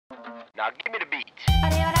Now give me the beat.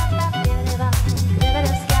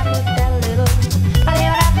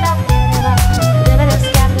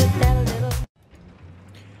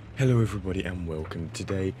 Hello everybody and welcome.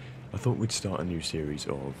 Today I thought we'd start a new series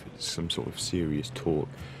of some sort of serious talk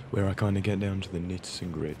where I kind of get down to the nits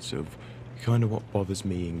and grits of kind of what bothers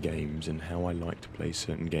me in games and how I like to play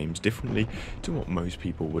certain games differently to what most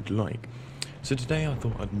people would like. So today I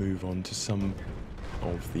thought I'd move on to some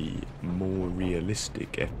of the more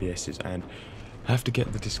realistic FPSs, and I have to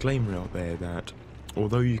get the disclaimer out there that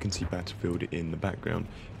although you can see Battlefield in the background,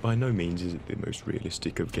 by no means is it the most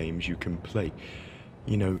realistic of games you can play.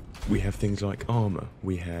 You know, we have things like Armour,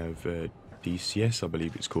 we have DCS I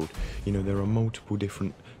believe it's called. You know, there are multiple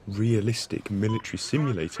different realistic military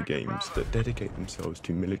simulator games that dedicate themselves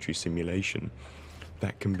to military simulation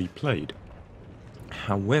that can be played.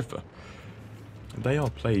 However, they are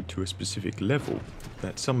played to a specific level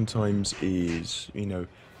that sometimes is, you know,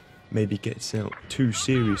 maybe gets out too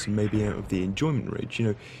serious and maybe out of the enjoyment range. You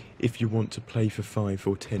know, if you want to play for 5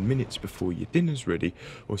 or 10 minutes before your dinner's ready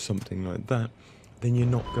or something like that, then you're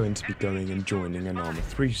not going to be going and joining an Armour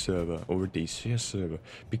 3 server or a DCS server,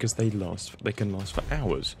 because they can last for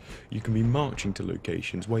hours. You can be marching to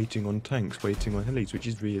locations, waiting on tanks, waiting on helis, which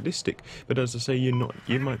is realistic, but as I say, you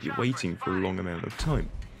might be waiting for a long amount of time.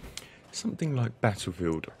 Something like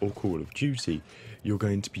Battlefield or Call of Duty, you're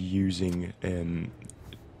going to be using,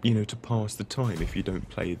 you know, to pass the time if you don't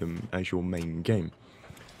play them as your main game.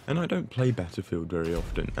 And I don't play Battlefield very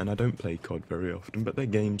often, and I don't play COD very often, but they're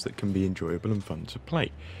games that can be enjoyable and fun to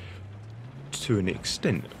play, to an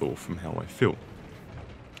extent, or from how I feel.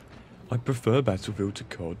 I prefer Battlefield to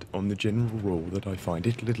COD on the general rule that I find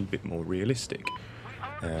it a little bit more realistic.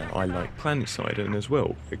 I like PlanetSide, and as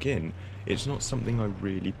well, again, it's not something I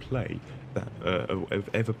really play, that I've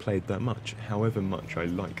ever played that much, however much I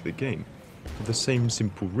like the game. For the same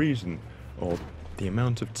simple reason of the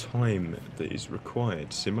amount of time that is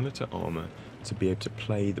required, similar to Armour, to be able to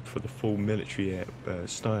play for the full military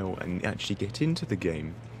style and actually get into the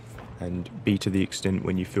game and be to the extent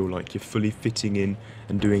when you feel like you're fully fitting in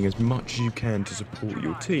and doing as much as you can to support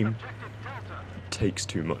your team, takes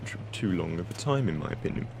too long of a time, in my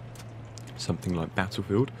opinion. Something like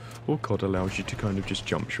Battlefield or COD allows you to kind of just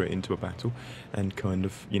jump straight into a battle and kind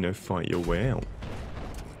of, you know, fight your way out.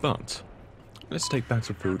 But let's take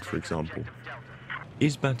Battlefield for example.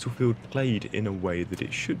 Is Battlefield played in a way that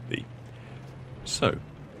it should be? So,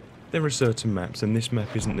 there are certain maps, and this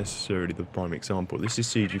map isn't necessarily the prime example. This is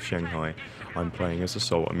Siege of Shanghai. I'm playing as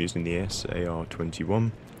Assault. I'm using the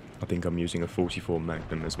SAR-21. I think I'm using a 44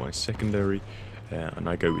 Magnum as my secondary, and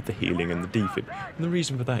I go with the healing and the defib. And the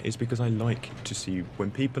reason for that is because I like to see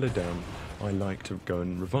when people are down, I like to go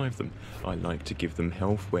and revive them. I like to give them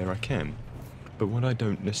health where I can. But what I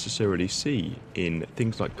don't necessarily see in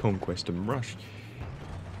things like Conquest and Rush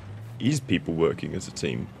is people working as a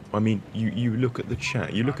team. I mean, you look at the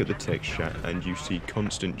chat, you look at the text chat, and you see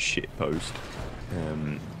constant shitpost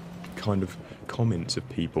kind of comments of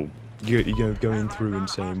people, you know, going through and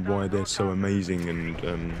saying why they're so amazing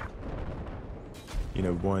and you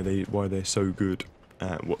know, why they're so good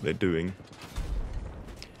at what they're doing,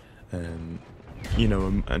 you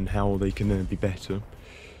know, and how they can be better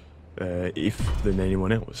than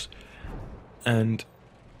anyone else. And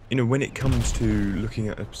you know, when it comes to looking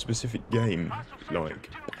at a specific game like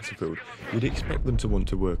Battlefield, you'd expect them to want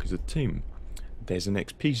to work as a team. There's an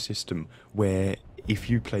XP system where if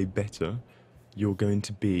you play better, you're going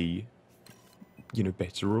to be, you know,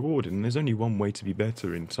 better rewarded. And there's only one way to be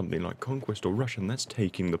better in something like Conquest or Rush, and that's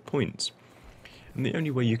taking the points. And the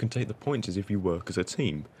only way you can take the points is if you work as a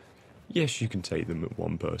team. Yes, you can take them at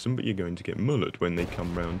one person, but you're going to get mullered when they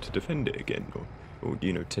come round to defend it again, or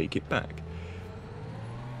you know, take it back.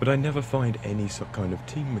 But I never find any kind of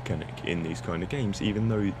team mechanic in these kind of games, even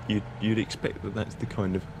though you'd expect that that's the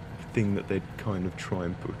kind of thing that they'd kind of try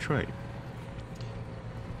and portray.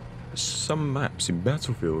 Some maps in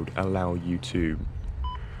Battlefield allow you to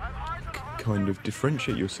kind of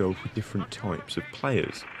differentiate yourself with different types of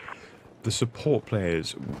players. The support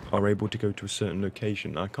players are able to go to a certain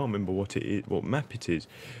location. I can't remember what it is, what map it is,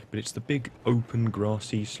 but it's the big open,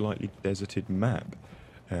 grassy, slightly deserted map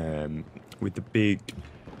with the big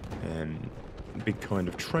kind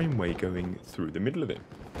of trainway going through the middle of it.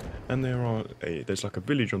 And there's like a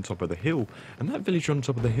village on top of the hill, and that village on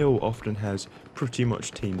top of the hill often has pretty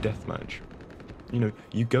much team deathmatch. You know,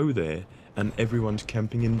 you go there and everyone's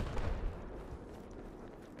camping in,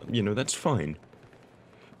 you know, that's fine.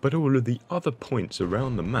 But all of the other points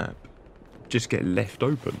around the map just get left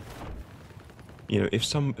open. You know,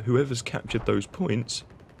 if whoever's captured those points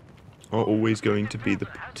are always going to be the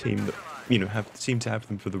team that you know, seem to have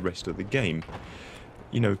them for the rest of the game.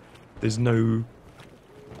 You know, there's never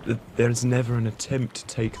an attempt to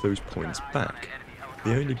take those points back.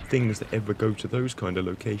 The only things that ever go to those kind of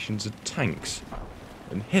locations are tanks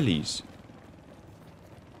and helis.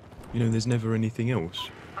 You know, there's never anything else.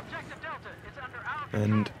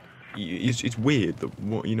 And it's weird that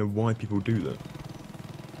why people do that.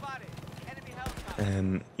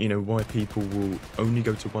 And you know, why people will only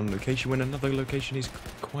go to one location when another location is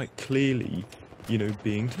quite clearly, you know,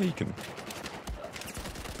 being taken.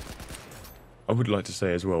 I would like to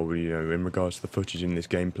say as well, you know, in regards to the footage in this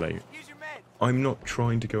gameplay, I'm not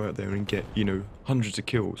trying to go out there and get, you know, hundreds of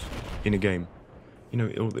kills in a game. You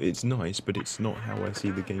know, it's nice, but it's not how I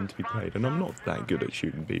see the game to be played. And I'm not that good at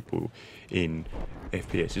shooting people in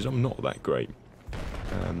FPSs. I'm not that great.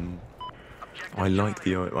 I like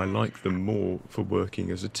them more for working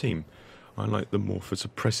as a team. I like them more for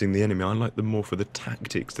suppressing the enemy. I like them more for the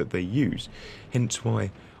tactics that they use. Hence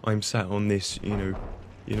why I'm sat on this,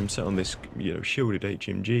 I'm sat on this, shielded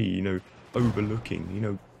HMG,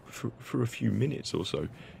 overlooking, for a few minutes or so,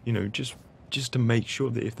 just to make sure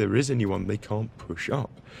that if there is anyone, they can't push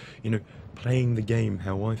up, playing the game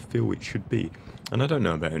how I feel it should be. And I don't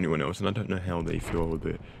know about anyone else, and I don't know how they feel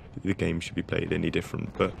that the game should be played any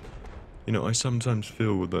different, but, I sometimes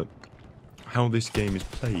feel that how this game is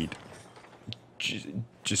played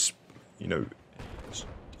just,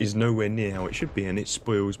 is nowhere near how it should be, and it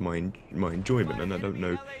spoils my enjoyment, and I don't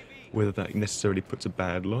know whether that necessarily puts a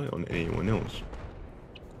bad light on anyone else.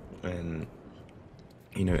 And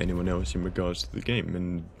anyone else in regards to the game,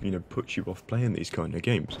 and puts you off playing these kind of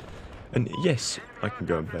games. And yes, I can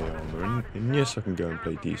go and play Armour, and yes, I can go and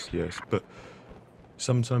play DCS, but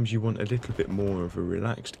sometimes you want a little bit more of a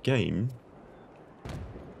relaxed game,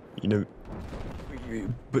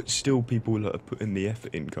 but still people that are putting the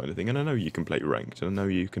effort in, kind of thing. And I know you can play ranked, and I know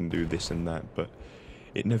you can do this and that, but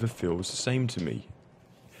it never feels the same to me.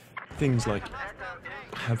 Things like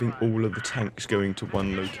having all of the tanks going to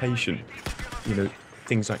one location,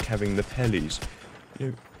 things like having the helis.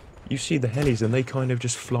 You see the helis and they kind of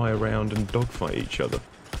just fly around and dogfight each other.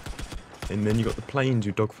 And then you got the planes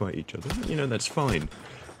who dogfight each other. That's fine.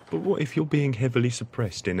 But what if you're being heavily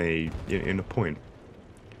suppressed in a point?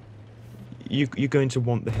 You're going to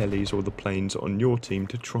want the helis or the planes on your team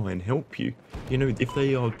to try and help you. If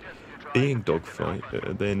they are being dogfight,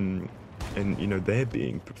 then, and they're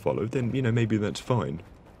being followed, then maybe that's fine.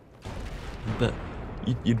 But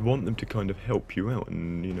you'd want them to kind of help you out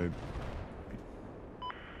and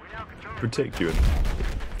protect you. And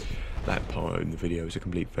that part in the video is a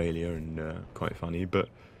complete failure and quite funny, but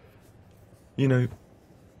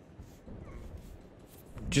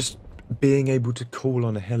just being able to call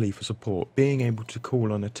on a heli for support, being able to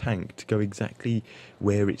call on a tank to go exactly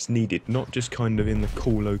where it's needed, not just kind of in the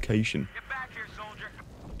cool location,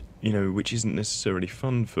 which isn't necessarily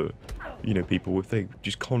fun for people if they're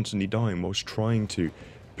just constantly dying whilst trying to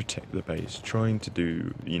protect the base, trying to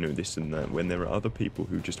do this and that, when there are other people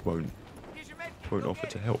who just won't offer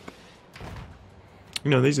to help.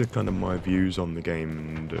 These are kind of my views on the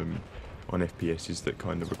game and on FPSs that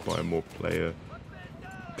kind of require more player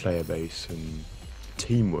base and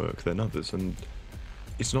teamwork than others. And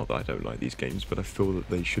it's not that I don't like these games, but I feel that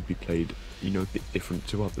they should be played a bit different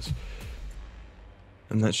to others.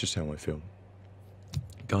 And that's just how I feel.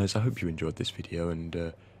 Guys, I hope you enjoyed this video, and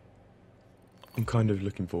I'm kind of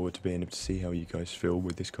looking forward to being able to see how you guys feel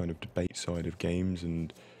with this kind of debate side of games,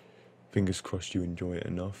 and fingers crossed you enjoy it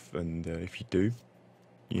enough. And if you do,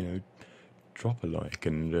 drop a like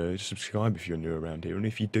and subscribe if you're new around here. And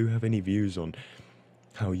if you do have any views on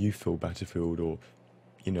how you feel Battlefield, or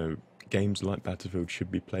games like Battlefield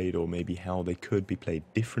should be played, or maybe how they could be played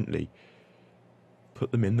differently,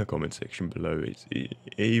 put them in the comment section below. It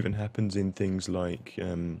even happens in things like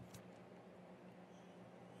the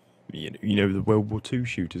World War II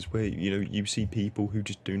shooters, where you see people who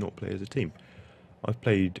just do not play as a team. I've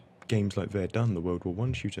played games like Verdun, the World War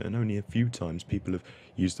I shooter, and only a few times people have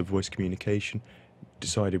used the voice communication,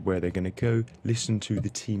 decided where they're going to go, listened to the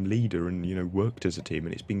team leader, and worked as a team,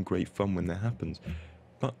 and it's been great fun when that happens.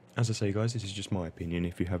 But as I say, guys, this is just my opinion.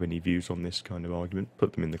 If you have any views on this kind of argument,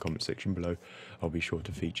 put them in the comment section below. I'll be sure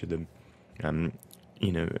to feature them,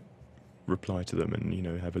 reply to them,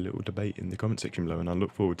 and have a little debate in the comment section below. And I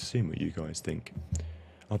look forward to seeing what you guys think.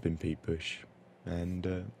 I've been POYTEBUSH, and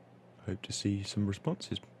hope to see some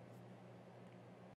responses.